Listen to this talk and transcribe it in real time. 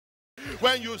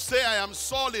When you say, I am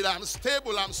solid, I'm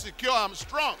stable, I'm secure, I'm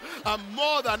strong, I'm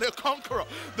more than a conqueror,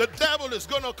 the devil is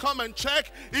going to come and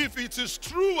check if it is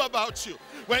true about you.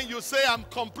 When you say, I'm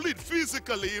complete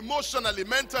physically, emotionally,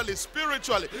 mentally,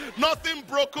 spiritually, nothing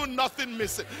broken, nothing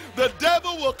missing, the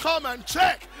devil will come and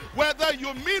check whether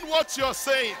you mean what you're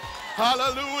saying.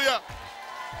 Hallelujah.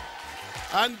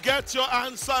 And get your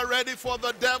answer ready for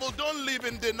the devil. Don't live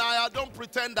in denial. Don't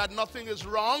pretend that nothing is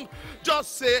wrong.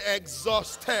 Just say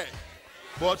exhausted,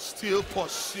 but still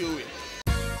pursuing.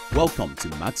 Welcome to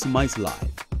Maximize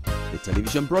Life, the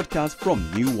television broadcast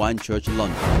from New Wine Church,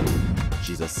 London.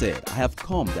 Jesus said, I have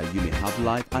come that you may have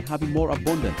life and have it more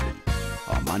abundantly.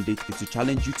 Our mandate is to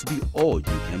challenge you to be all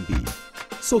you can be.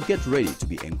 So get ready to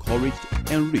be encouraged,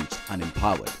 enriched, and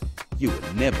empowered. You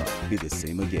will never be the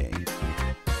same again.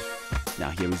 Now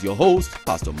here is your host,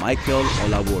 Pastor Michael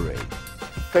Olawore.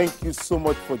 Thank you so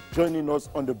much for joining us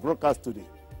on the broadcast today.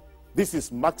 This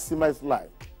is Maximize Life,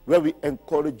 where we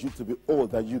encourage you to be all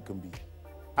that you can be.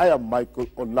 I am Michael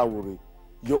Olawore,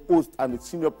 your host and the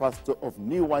senior pastor of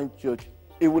New Wine Church,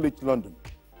 Ewolech, London.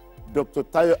 Dr.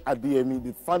 Tayo Adeyemi,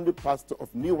 the founding pastor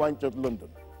of New Wine Church, London,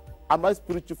 and my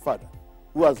spiritual father,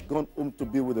 who has gone home to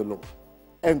be with the Lord,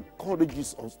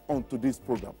 encourages us on today's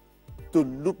program to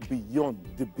look beyond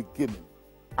the beginning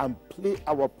and play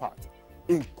our part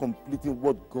in completing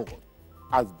what God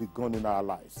has begun in our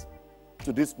lives.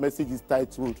 Today's message is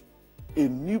titled, A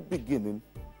New Beginning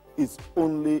is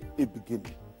Only a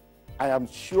Beginning. I am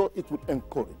sure it will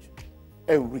encourage,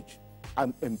 enrich,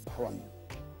 and empower you.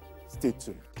 Stay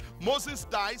tuned. Moses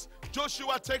dies,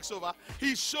 Joshua takes over.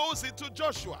 He shows it to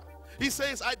Joshua. He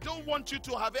says, I don't want you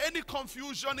to have any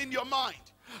confusion in your mind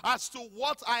as to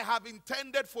what I have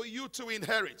intended for you to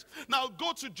inherit. Now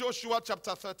go to Joshua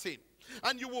chapter 13,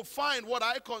 and you will find what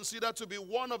I consider to be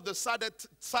one of the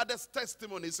saddest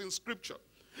testimonies in Scripture.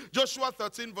 Joshua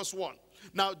 13 verse 1.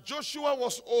 Now Joshua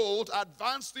was old,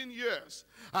 advanced in years,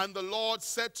 and the Lord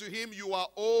said to him, you are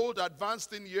old,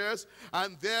 advanced in years,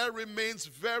 and there remains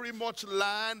very much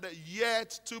land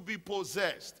yet to be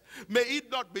possessed. May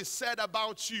it not be said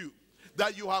about you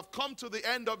that you have come to the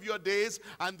end of your days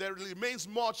and there remains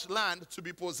much land to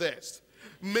be possessed.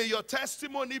 May your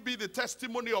testimony be the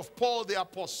testimony of Paul the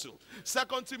apostle. 2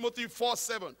 Timothy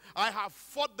 4:7. I have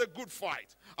fought the good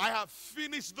fight. I have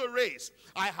finished the race.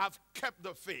 I have kept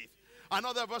the faith.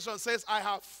 Another version says, I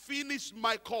have finished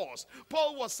my course.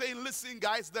 Paul was saying, listen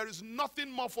guys, there is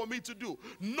nothing more for me to do.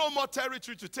 No more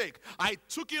territory to take. I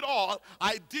took it all.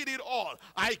 I did it all.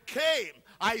 I came.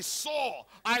 I saw.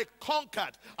 I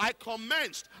conquered. I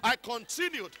commenced. I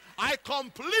continued. I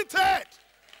completed.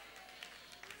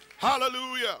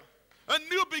 Hallelujah. A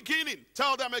new beginning.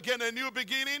 Tell them again, a new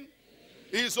beginning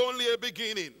is only a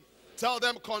beginning. Tell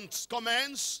them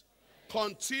commence,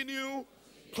 continue,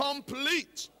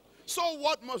 complete. So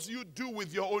what must you do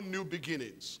with your own new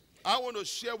beginnings? I want to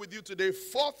share with you today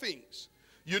 4 things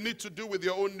you need to do with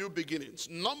your own new beginnings.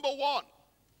 Number 1,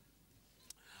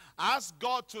 ask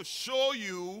God to show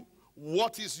you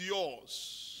what is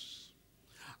yours.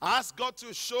 Ask God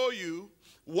to show you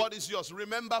what is yours.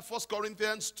 Remember 1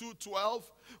 Corinthians 2:12,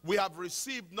 we have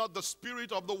received not the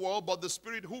spirit of the world, but the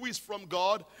Spirit who is from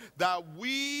God, that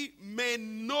we may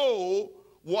know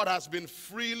what has been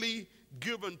freely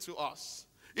given to us.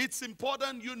 It's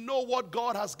important you know what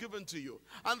God has given to you.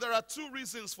 And there are 2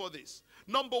 reasons for this.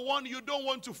 Number 1, you don't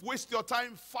want to waste your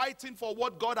time fighting for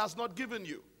what God has not given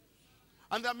you.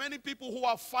 And there are many people who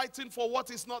are fighting for what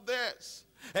is not theirs,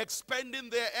 expending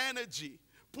their energy,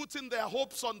 putting their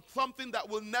hopes on something that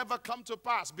will never come to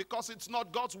pass because it's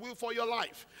not God's will for your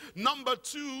life. Number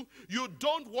 2, you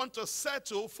don't want to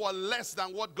settle for less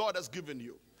than what God has given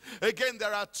you. Again,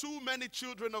 there are too many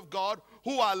children of God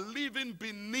who are living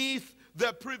beneath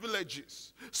their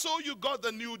privileges. So you got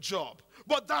the new job,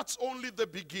 but that's only the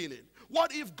beginning.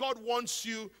 What if God wants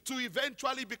you to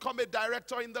eventually become a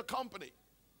director in the company?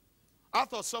 I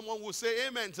thought someone would say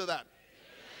amen to that.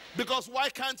 Because why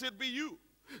can't it be you?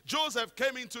 Joseph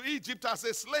came into Egypt as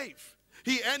a slave.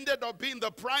 He ended up being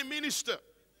the prime minister.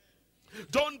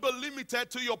 Don't be limited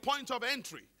to your point of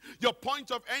entry. Your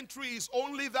point of entry is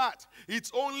only that.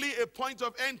 It's only a point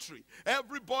of entry.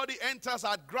 Everybody enters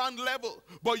at ground level,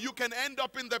 but you can end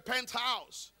up in the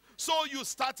penthouse. So you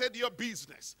started your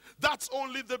business. That's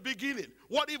only the beginning.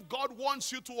 What if God wants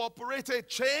you to operate a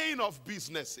chain of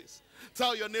businesses?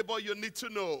 Tell your neighbor you need to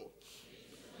know.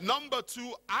 Number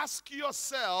 2, ask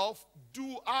yourself,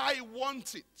 do I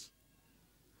want it?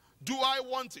 Do I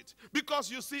want it?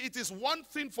 Because you see, it is one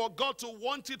thing for God to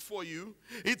want it for you.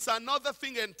 It's another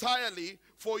thing entirely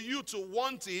for you to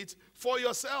want it for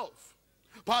yourself.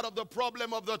 Part of the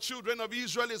problem of the children of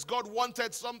Israel is God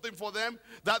wanted something for them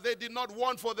that they did not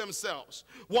want for themselves.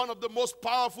 One of the most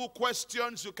powerful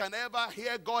questions you can ever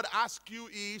hear God ask you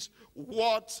is,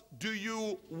 what do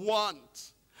you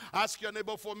want? Ask your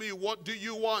neighbor for me, what do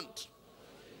you want?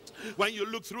 When you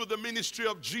look through the ministry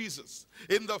of Jesus,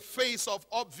 in the face of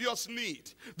obvious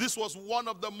need, this was one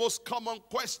of the most common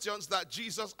questions that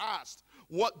Jesus asked.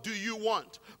 What do you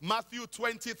want? Matthew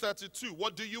 20:32.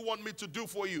 What do you want me to do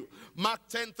for you? Mark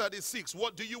 10:36.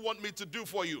 What do you want me to do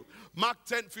for you? Mark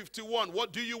 10:51.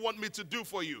 What do you want me to do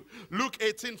for you? Luke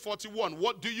 18:41.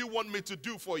 What do you want me to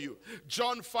do for you?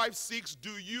 John 5:6.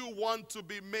 Do you want to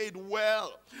be made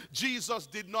well? Jesus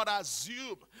did not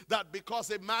assume that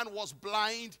because a man was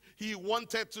blind, he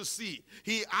wanted to see.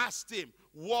 He asked him,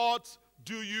 what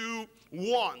do you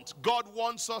want? God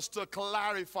wants us to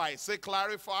clarify. Say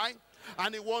clarify.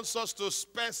 And he wants us to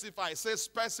specify. Say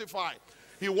specify.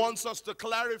 He wants us to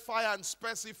clarify and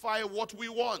specify what we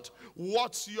want.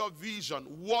 What's your vision?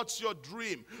 What's your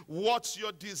dream? What's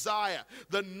your desire?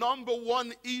 The number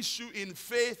one issue in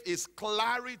faith is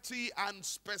clarity and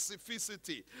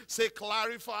specificity. Say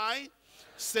clarify.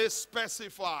 Say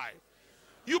specify.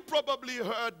 You probably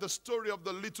heard the story of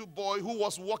the little boy who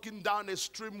was walking down a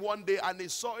stream one day and he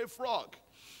saw a frog.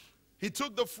 He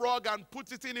took the frog and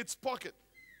put it in its pocket.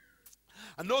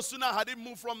 And no sooner had he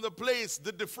moved from the place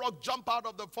did the frog jump out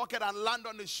of the pocket and land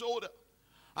on his shoulder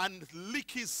and lick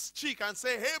his cheek and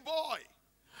say, hey boy,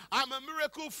 I'm a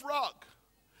miracle frog.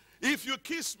 If you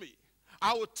kiss me,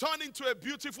 I will turn into a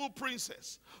beautiful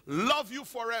princess, love you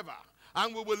forever,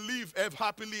 and we will live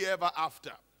happily ever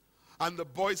after. And the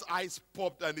boy's eyes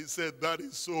popped and he said, that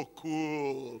is so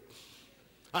cool.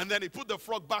 And then he put the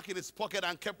frog back in his pocket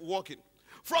and kept walking.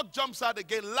 Frog jumps out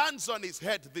again, lands on his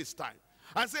head this time,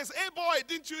 and says, hey boy,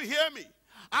 didn't you hear me?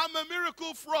 I'm a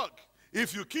miracle frog.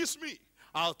 If you kiss me,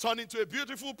 I'll turn into a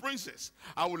beautiful princess.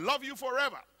 I will love you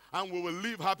forever, and we will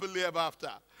live happily ever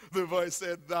after. The boy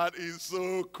said, that is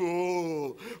so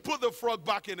cool. Put the frog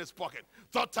back in his pocket.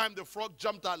 Third time the frog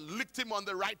jumped out, licked him on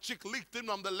the right cheek, licked him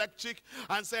on the left cheek,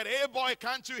 and said, hey boy,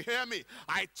 can't you hear me?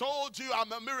 I told you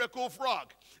I'm a miracle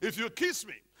frog. If you kiss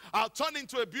me, I'll turn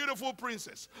into a beautiful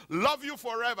princess, love you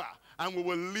forever, and we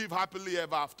will live happily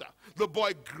ever after. The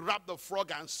boy grabbed the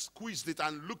frog and squeezed it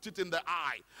and looked it in the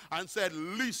eye and said,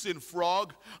 listen,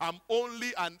 frog, I'm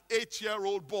only an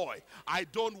 8-year-old boy. I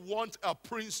don't want a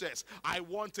princess. I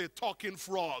want a talking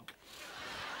frog.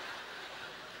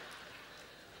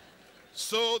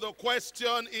 So the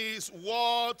question is,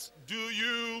 what do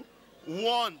you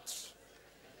want?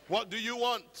 What do you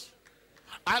want?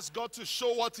 Ask God to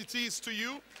show what it is to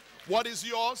you, what is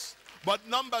yours. But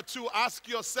number 2, ask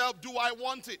yourself, do I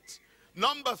want it?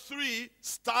 Number 3,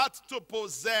 start to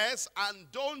possess and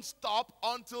don't stop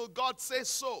until God says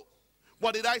so.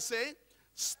 What did I say?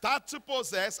 Start to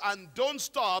possess and don't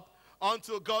stop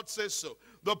until God says so.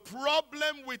 The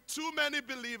problem with too many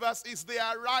believers is they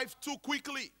arrive too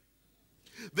quickly.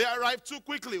 They arrive too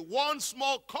quickly. One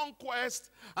small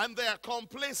conquest and they are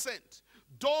complacent.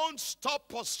 Don't stop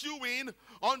pursuing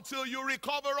until you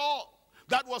recover all.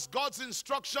 That was God's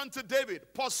instruction to David.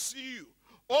 Pursue,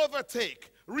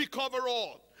 overtake, recover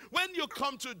all. When you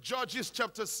come to Judges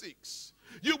chapter 6,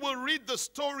 you will read the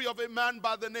story of a man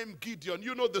by the name Gideon.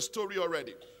 You know the story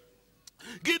already.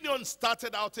 Gideon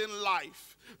started out in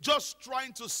life just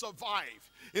trying to survive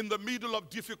in the middle of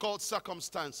difficult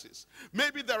circumstances.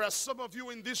 Maybe there are some of you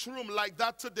in this room like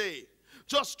that today,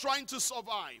 just trying to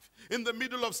survive in the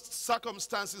middle of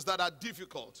circumstances that are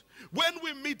difficult. When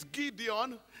we meet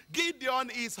Gideon,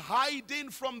 Gideon is hiding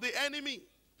from the enemy.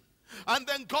 And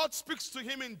then God speaks to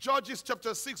him in Judges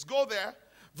chapter 6. Go there,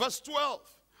 verse 12.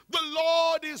 The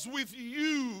Lord is with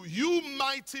you, you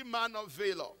mighty man of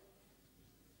valor.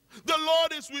 The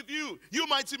Lord is with you, you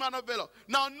mighty man of valor.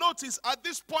 Now notice, at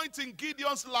this point in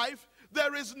Gideon's life,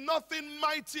 there is nothing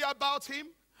mighty about him.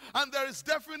 And there is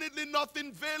definitely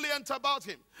nothing valiant about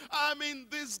him. I mean,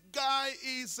 this guy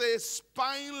is a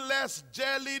spineless,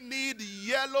 jelly-kneed,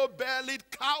 yellow-bellied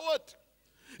coward.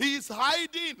 He's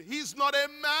hiding. He's not a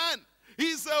man.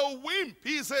 He's a wimp.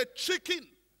 He's a chicken.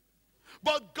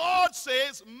 But God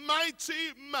says, mighty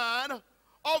man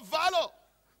of valor.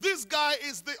 This guy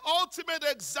is the ultimate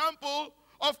example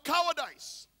of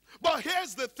cowardice. But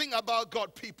here's the thing about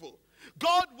God, people.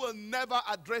 God will never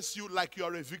address you like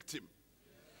you're a victim.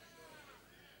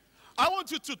 I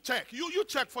want you to check. You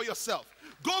check for yourself.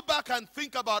 Go back and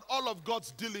think about all of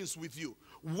God's dealings with you.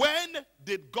 When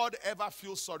did God ever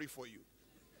feel sorry for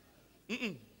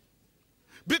you?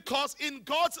 Because in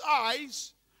God's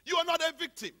eyes, you are not a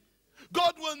victim.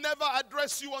 God will never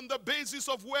address you on the basis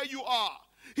of where you are.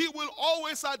 He will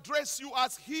always address you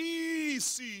as he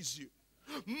sees you.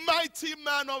 Mighty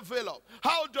man of valor.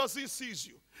 How does he see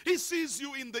you? He sees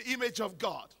you in the image of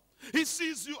God. He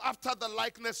sees you after the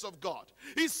likeness of God.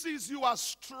 He sees you as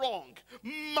strong,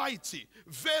 mighty,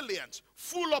 valiant,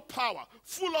 full of power,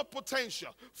 full of potential,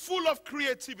 full of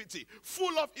creativity,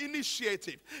 full of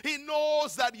initiative. He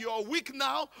knows that you're weak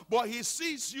now, but he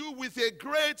sees you with a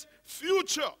great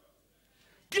future.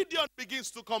 Gideon begins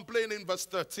to complain in verse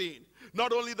 13.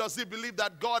 Not only does he believe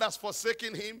that God has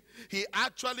forsaken him, he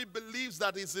actually believes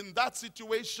that he's in that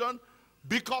situation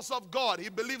because of God. He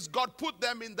believes God put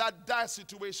them in that dire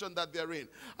situation that they're in.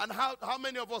 And how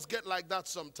many of us get like that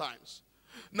sometimes?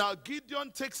 Now,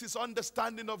 Gideon takes his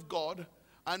understanding of God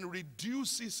and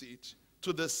reduces it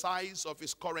to the size of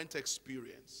his current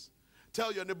experience.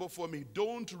 Tell your neighbor for me,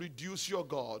 don't reduce your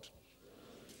God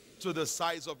to the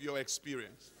size of your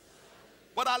experience.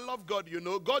 But I love God, you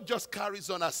know. God just carries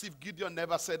on as if Gideon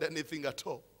never said anything at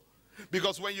all.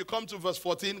 Because when you come to verse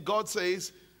 14, God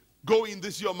says, go in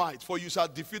this your might, for you shall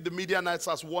defeat the Midianites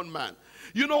as one man.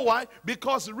 You know why?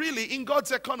 Because really, in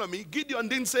God's economy, Gideon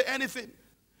didn't say anything.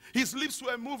 His lips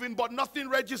were moving, but nothing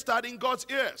registered in God's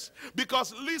ears.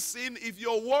 Because listen, if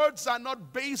your words are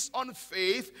not based on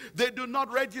faith, they do not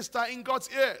register in God's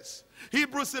ears.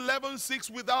 Hebrews 11:6,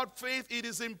 without faith, it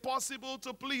is impossible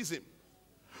to please him.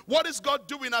 What is God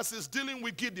doing as he's dealing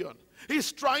with Gideon?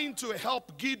 He's trying to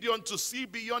help Gideon to see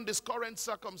beyond his current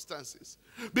circumstances.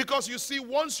 Because you see,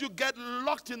 once you get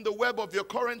locked in the web of your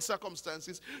current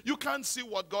circumstances, you can't see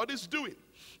what God is doing.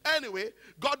 Anyway,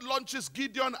 God launches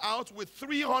Gideon out with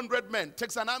 300 men,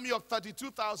 takes an army of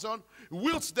 32,000,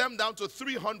 wilts them down to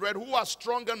 300 who are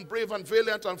strong and brave and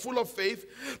valiant and full of faith.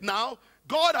 Now,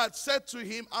 God had said to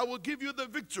him, I will give you the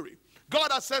victory.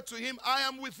 God has said to him, I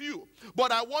am with you.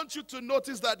 But I want you to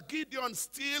notice that Gideon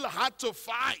still had to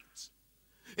fight.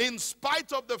 In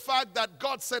spite of the fact that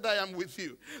God said, I am with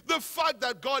you. The fact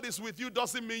that God is with you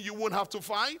doesn't mean you won't have to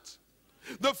fight.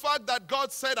 The fact that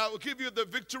God said, I will give you the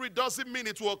victory doesn't mean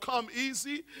it will come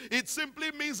easy. It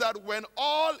simply means that when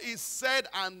all is said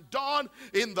and done,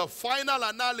 in the final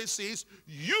analysis,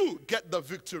 you get the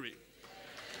victory.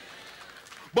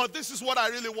 But this is what I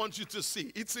really want you to see.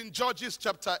 It's in Judges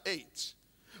chapter 8.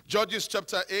 Judges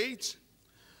chapter 8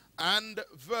 and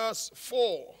verse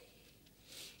 4.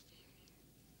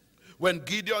 When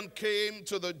Gideon came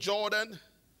to the Jordan,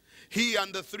 he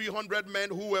and the 300 men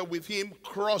who were with him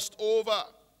crossed over.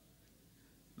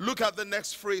 Look at the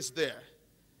next phrase there.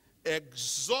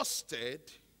 Exhausted,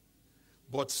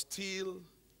 but still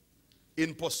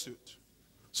in pursuit.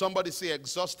 Somebody say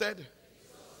exhausted,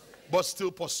 but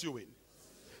still pursuing.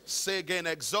 Say again,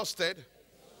 exhausted,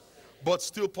 but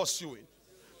still pursuing.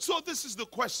 So this is the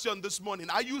question this morning.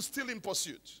 Are you still in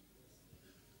pursuit?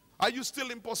 Are you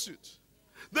still in pursuit?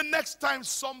 The next time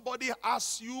somebody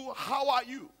asks you, how are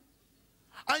you?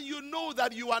 And you know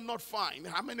that you are not fine.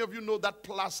 How many of you know that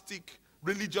plastic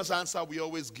religious answer we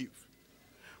always give?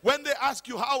 When they ask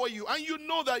you, how are you? And you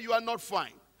know that you are not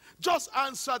fine. Just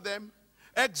answer them,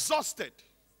 exhausted,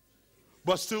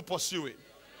 but still pursuing.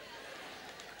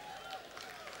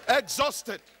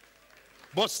 Exhausted,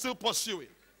 but still pursuing.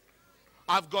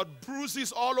 I've got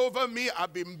bruises all over me.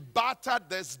 I've been battered.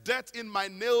 There's dirt in my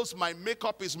nails. My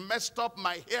makeup is messed up.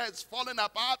 My hair is falling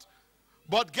apart.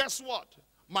 But guess what?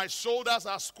 My shoulders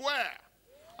are square,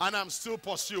 and I'm still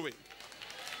pursuing.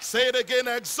 Say it again,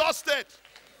 exhausted,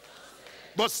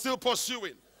 but still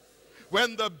pursuing.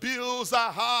 When the bills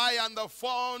are high and the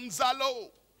funds are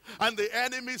low, and the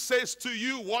enemy says to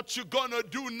you, what you gonna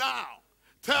do now?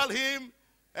 Tell him,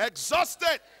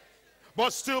 exhausted,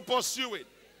 but still pursuing.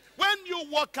 When you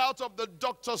walk out of the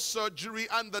doctor's surgery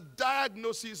and the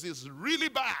diagnosis is really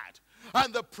bad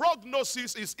and the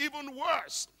prognosis is even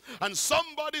worse, and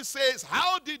somebody says,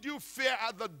 how did you fare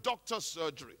at the doctor's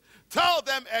surgery? Tell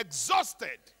them,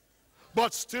 exhausted,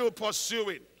 but still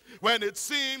pursuing. When it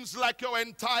seems like your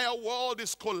entire world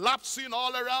is collapsing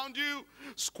all around you,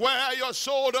 square your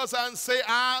shoulders and say,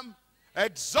 I'm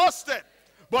exhausted,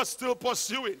 but still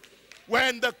pursuing.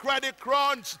 When the credit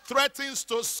crunch threatens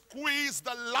to squeeze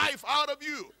the life out of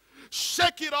you,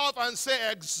 shake it off and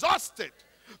say, exhausted,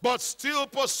 but still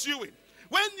pursuing.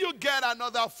 When you get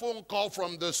another phone call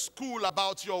from the school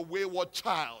about your wayward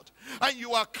child, and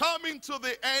you are coming to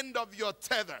the end of your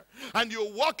tether, and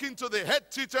you walk into the head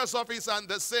teacher's office and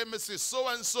they say, Mrs.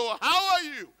 So-and-so, how are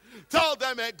you? Tell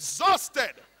them,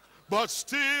 exhausted, but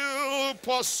still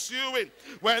pursuing.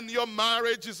 When your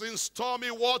marriage is in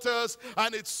stormy waters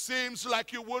and it seems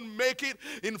like you won't make it,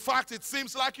 in fact, it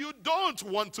seems like you don't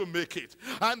want to make it,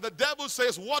 and the devil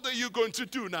says, what are you going to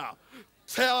do now?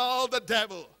 Tell the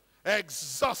devil,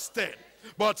 exhausted,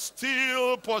 but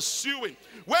still pursuing.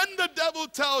 When the devil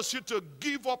tells you to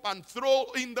give up and throw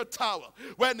in the towel,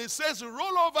 when he says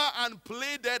roll over and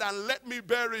play dead and let me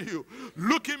bury you,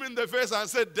 look him in the face and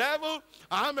say, devil,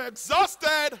 I'm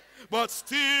exhausted, but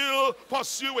still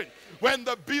pursuing. When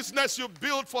the business you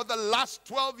built for the last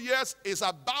 12 years is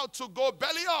about to go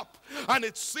belly up, and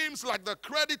it seems like the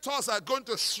creditors are going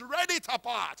to shred it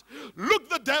apart, look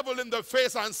the devil in the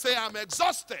face and say, I'm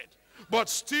exhausted, but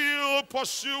still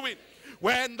pursuing.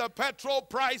 When the petrol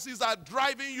prices are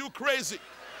driving you crazy,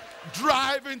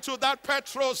 drive into that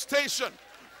petrol station,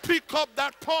 pick up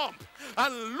that pump,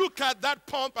 and look at that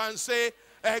pump and say,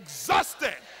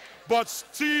 exhausted, but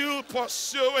still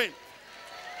pursuing.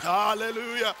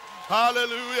 Hallelujah,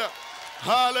 hallelujah,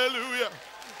 hallelujah.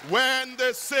 When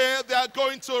they say they are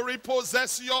going to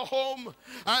repossess your home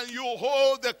and you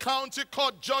hold the county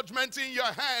court judgment in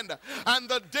your hand and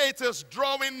the date is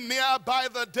drawing near by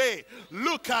the day,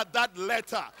 look at that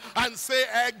letter and say,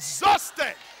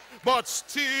 exhausted, but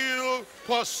still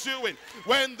pursuing.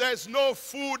 When there's no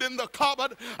food in the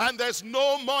cupboard and there's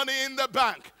no money in the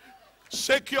bank,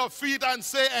 shake your feet and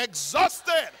say,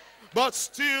 exhausted, but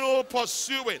still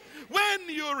pursuing. When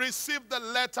you receive the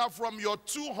letter from your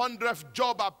 200th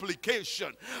job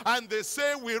application and they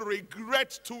say, we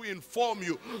regret to inform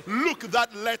you, look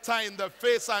that letter in the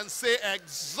face and say,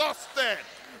 exhausted,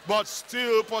 but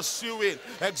still pursuing.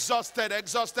 Exhausted,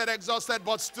 exhausted, exhausted,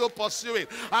 but still pursuing.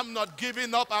 I'm not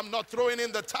giving up. I'm not throwing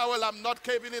in the towel. I'm not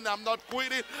caving in. I'm not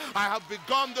quitting. I have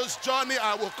begun this journey.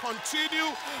 I will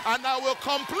continue and I will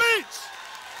complete.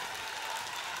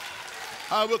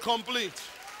 I will complete.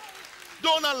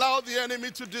 Don't allow the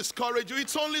enemy to discourage you.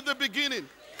 It's only the beginning.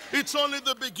 It's only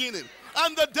the beginning.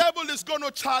 And the devil is going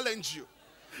to challenge you.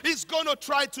 He's going to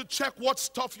try to check what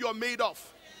stuff you're made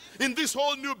of in this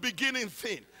whole new beginning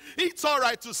thing. It's all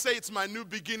right to say it's my new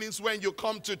beginnings when you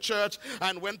come to church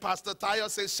and when Pastor Tayo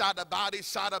says shout about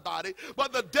it,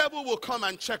 but the devil will come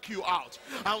and check you out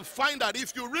and find out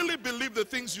if you really believe the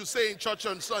things you say in church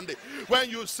on Sunday.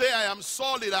 When you say I am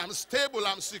solid, I'm stable,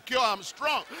 I'm secure, I'm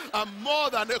strong, I'm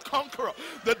more than a conqueror,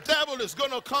 the devil is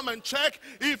going to come and check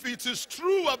if it is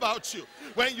true about you.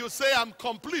 When you say I'm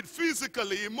complete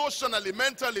physically, emotionally,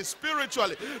 mentally,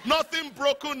 spiritually, nothing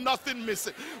broken, nothing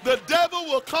missing, the devil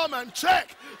will come and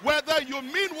check whether you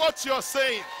mean what you're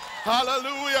saying.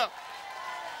 Hallelujah.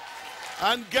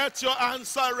 And get your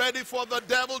answer ready for the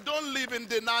devil. Don't live in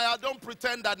denial. Don't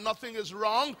pretend that nothing is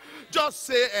wrong. Just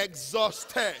say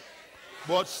exhausted,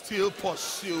 but still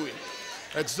pursuing.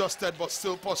 Exhausted, but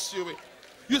still pursuing.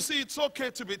 You see, it's okay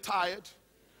to be tired.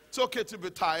 It's okay to be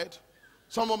tired.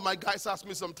 Some of my guys ask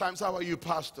me sometimes, how are you,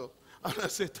 Pastor? And I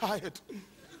say, tired.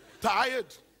 Tired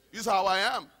is how I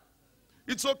am.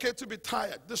 It's okay to be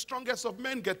tired. The strongest of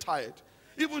men get tired.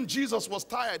 Even Jesus was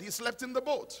tired. He slept in the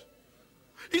boat.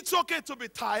 It's okay to be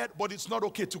tired, but it's not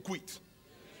okay to quit.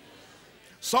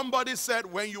 Somebody said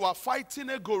when you are fighting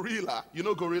a gorilla, you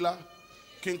know gorilla,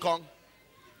 King Kong?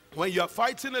 When you are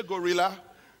fighting a gorilla,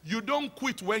 you don't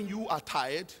quit when you are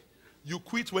tired. You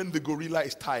quit when the gorilla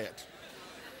is tired.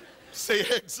 Say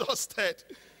exhausted,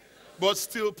 but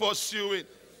still pursuing.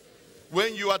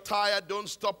 When you are tired, don't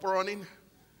stop running.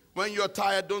 When you're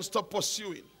tired, don't stop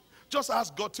pursuing. Just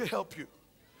ask God to help you.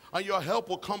 And your help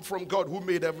will come from God who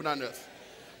made heaven and earth.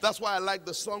 That's why I like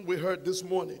the song we heard this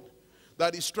morning.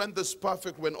 That his strength is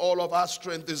perfect when all of our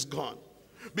strength is gone.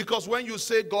 Because when you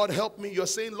say, God help me, you're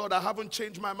saying, Lord, I haven't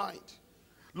changed my mind.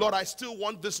 Lord, I still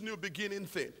want this new beginning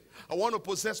thing. I want to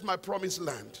possess my promised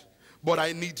land. But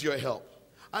I need your help.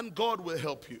 And God will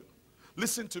help you.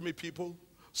 Listen to me, people.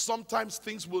 Sometimes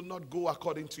things will not go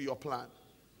according to your plan.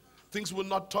 Things will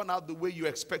not turn out the way you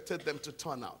expected them to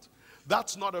turn out.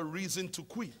 That's not a reason to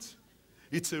quit.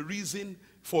 It's a reason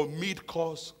for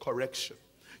mid-course correction.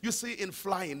 You see, in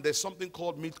flying, there's something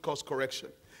called mid-course correction.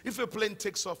 If a plane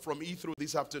takes off from Heathrow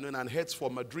this afternoon and heads for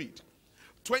Madrid,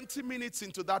 20 minutes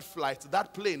into that flight,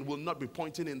 that plane will not be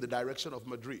pointing in the direction of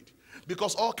Madrid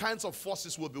because all kinds of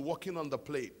forces will be working on the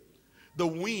plane. The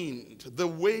wind, the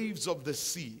waves of the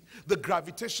sea, the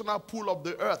gravitational pull of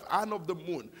the earth and of the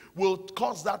moon will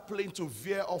cause that plane to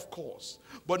veer off course.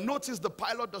 But notice the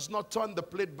pilot does not turn the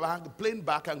plane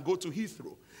back and go to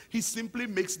Heathrow. He simply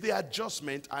makes the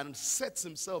adjustment and sets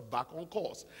himself back on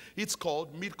course. It's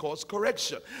called mid-course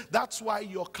correction. That's why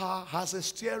your car has a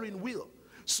steering wheel,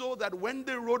 so that when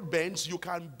the road bends, you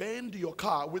can bend your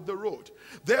car with the road.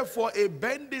 Therefore, a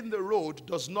bend in the road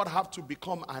does not have to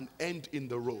become an end in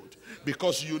the road,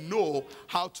 because you know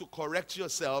how to correct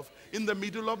yourself in the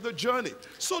middle of the journey.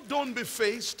 So don't be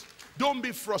faced. Don't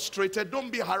be frustrated.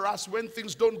 Don't be harassed when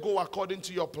things don't go according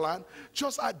to your plan.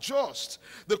 Just adjust.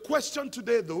 The question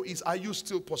today, though, is, are you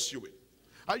still pursuing?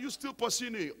 Are you still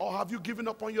pursuing it, or have you given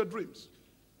up on your dreams?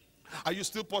 Are you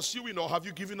still pursuing, or have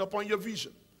you given up on your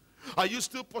vision? Are you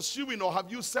still pursuing, or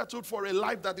have you settled for a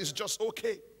life that is just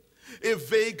okay? A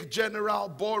vague, general,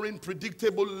 boring,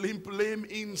 predictable, limp, lame,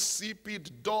 insipid,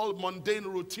 dull, mundane,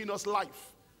 routinous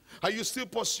life. Are you still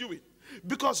pursuing?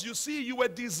 Because you see, you were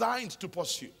designed to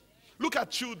pursue. Look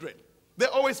at children. They're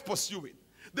always pursuing.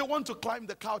 They want to climb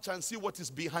the couch and see what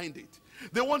is behind it.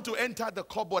 They want to enter the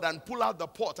cupboard and pull out the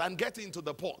pot and get into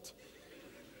the pot.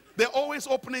 They're always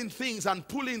opening things and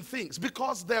pulling things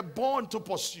because they're born to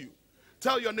pursue.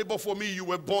 Tell your neighbor, for me, you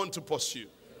were born to pursue.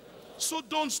 So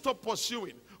don't stop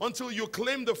pursuing until you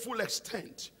claim the full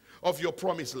extent of your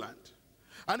promised land.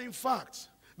 And in fact,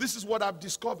 this is what I've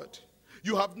discovered.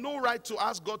 You have no right to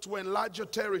ask God to enlarge your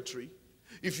territory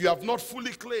if you have not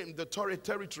fully claimed the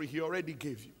territory he already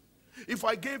gave you. If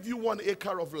I gave you 1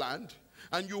 acre of land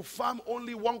and you farm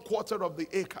only 1/4 of the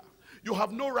acre, you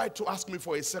have no right to ask me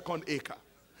for a 2nd acre.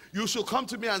 You should come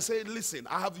to me and say, listen,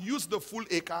 I have used the full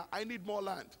acre, I need more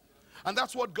land. And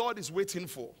that's what God is waiting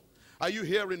for. Are you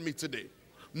hearing me today?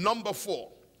 Number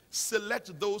 4,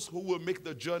 select those who will make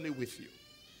the journey with you.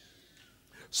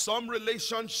 Some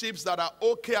relationships that are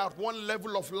okay at one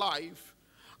level of life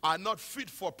are not fit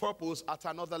for purpose at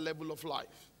another level of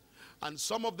life. And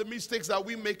some of the mistakes that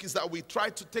we make is that we try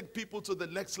to take people to the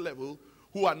next level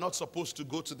who are not supposed to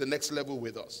go to the next level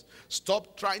with us.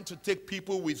 Stop trying to take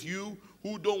people with you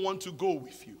who don't want to go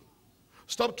with you.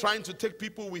 Stop trying to take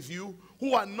people with you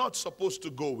who are not supposed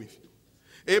to go with you.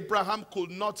 Abraham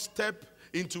could not step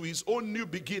into his own new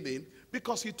beginning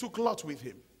because he took Lot with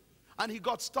him. And he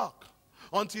got stuck.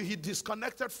 Until he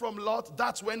disconnected from Lot,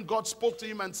 that's when God spoke to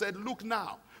him and said, look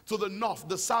now to the north,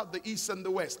 the south, the east, and the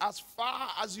west. As far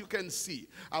as you can see,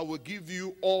 I will give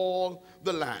you all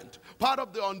the land. Part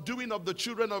of the undoing of the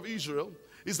children of Israel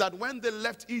is that when they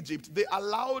left Egypt, they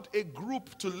allowed a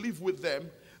group to live with them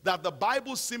that the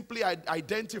Bible simply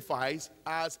identifies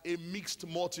as a mixed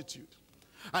multitude.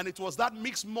 And it was that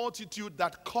mixed multitude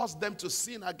that caused them to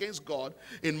sin against God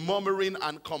in murmuring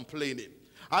and complaining.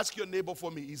 Ask your neighbor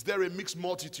for me, is there a mixed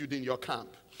multitude in your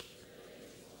camp?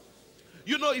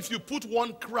 You know, if you put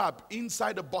 1 crab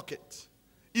inside a bucket,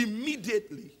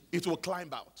 immediately it will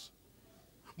climb out.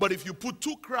 But if you put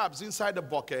 2 crabs inside a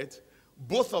bucket,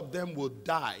 both of them will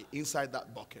die inside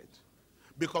that bucket.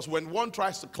 Because when one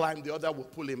tries to climb, the other will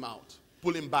pull him out,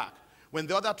 pull him back. When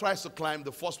the other tries to climb,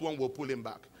 the first one will pull him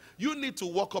back. You need to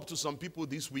walk up to some people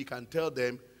this week and tell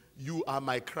them, you are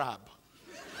my crab.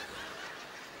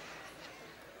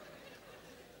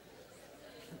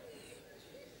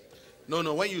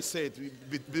 No, when you say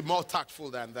it, be more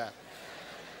tactful than that.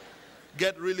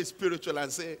 Get really spiritual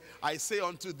and say, I say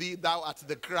unto thee, thou art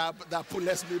the crab that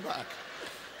pullest me back.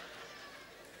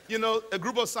 You know, a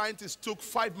group of scientists took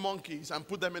 5 monkeys and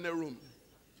put them in a room.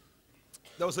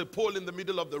 There was a pole in the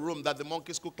middle of the room that the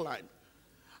monkeys could climb.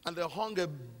 And they hung a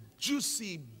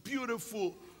juicy,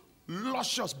 beautiful,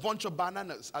 luscious bunch of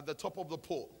bananas at the top of the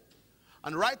pole.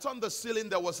 And right on the ceiling,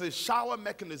 there was a shower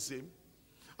mechanism.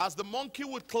 As the monkey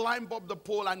would climb up the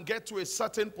pole and get to a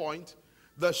certain point,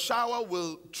 the shower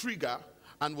will trigger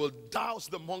and will douse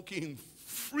the monkey in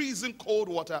freezing cold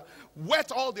water,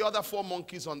 wet all the other 4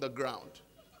 monkeys on the ground.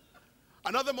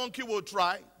 Another monkey will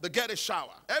try, they get a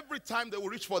shower. Every time they will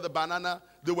reach for the banana,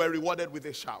 they were rewarded with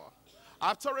a shower.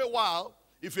 After a while,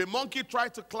 if a monkey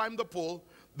tried to climb the pole,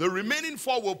 the remaining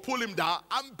 4 will pull him down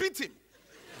and beat him.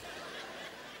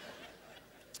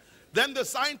 Then the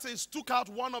scientists took out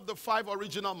one of the 5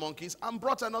 original monkeys and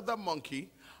brought another monkey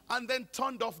and then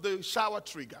turned off the shower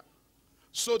trigger.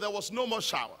 So there was no more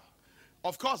shower.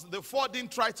 Of course, the 4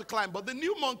 didn't try to climb, but the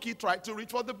new monkey tried to reach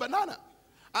for the banana.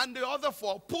 And the other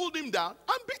 4 pulled him down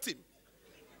and beat him.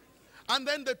 And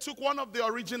then they took one of the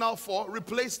original 4,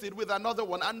 replaced it with another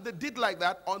one, and they did like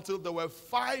that until there were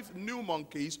 5 new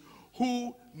monkeys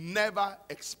who never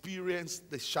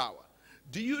experienced the shower.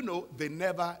 Do you know they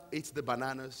never ate the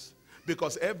bananas?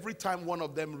 Because every time one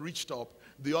of them reached up,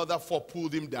 the other 4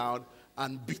 pulled him down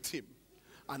and beat him.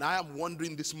 And I am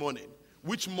wondering this morning,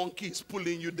 which monkey is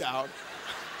pulling you down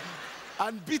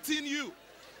and beating you?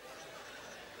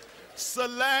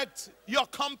 Select your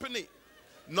company.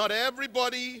 Not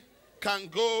everybody can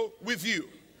go with you.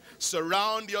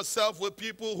 Surround yourself with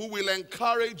people who will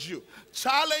encourage you,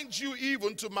 challenge you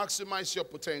even to maximize your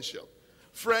potential.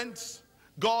 Friends,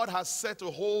 God has set a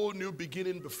whole new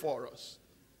beginning before us.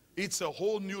 It's a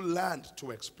whole new land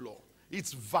to explore.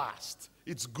 It's vast,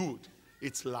 it's good,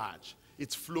 it's large,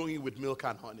 it's flowing with milk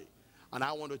and honey. And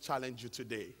I want to challenge you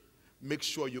today. Make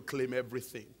sure you claim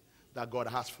everything that God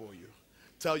has for you.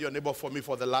 Tell your neighbor for me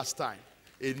for the last time,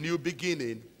 a new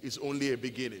beginning is only a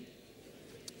beginning.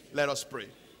 Let us pray.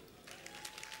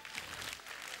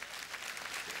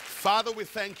 Father, we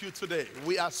thank you today.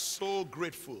 We are so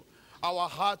grateful. Our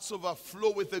hearts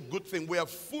overflow with a good thing. We are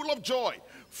full of joy,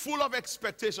 full of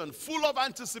expectation, full of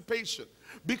anticipation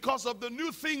because of the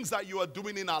new things that you are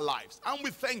doing in our lives. And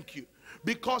we thank you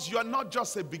because you are not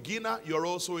just a beginner, you're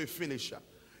also a finisher.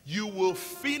 You will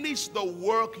finish the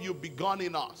work you've begun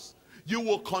in us. You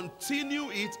will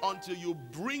continue it until you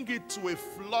bring it to a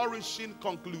flourishing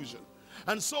conclusion.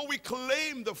 And so we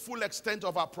claim the full extent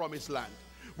of our promised land.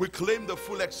 We claim the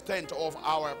full extent of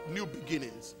our new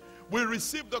beginnings. We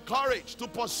receive the courage to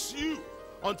pursue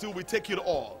until we take it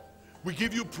all. We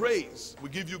give you praise. We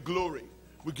give you glory.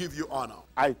 We give you honor.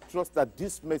 I trust that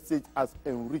this message has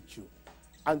enriched you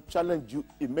and challenged you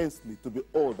immensely to be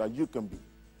all that you can be.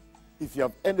 If you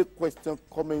have any questions,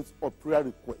 comments, or prayer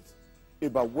requests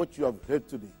about what you have heard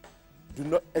today, do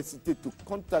not hesitate to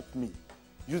contact me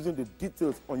using the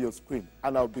details on your screen,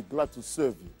 and I'll be glad to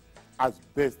serve you as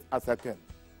best as I can.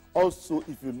 Also,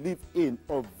 if you live in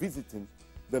or visiting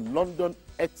the London,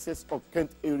 Essex, or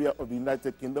Kent area of the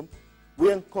United Kingdom,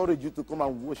 we encourage you to come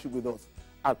and worship with us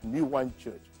at New Wine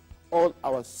Church. All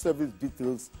our service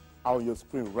details are on your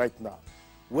screen right now.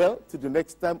 Well, till the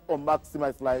next time on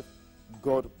Maximize Life,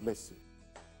 God bless you.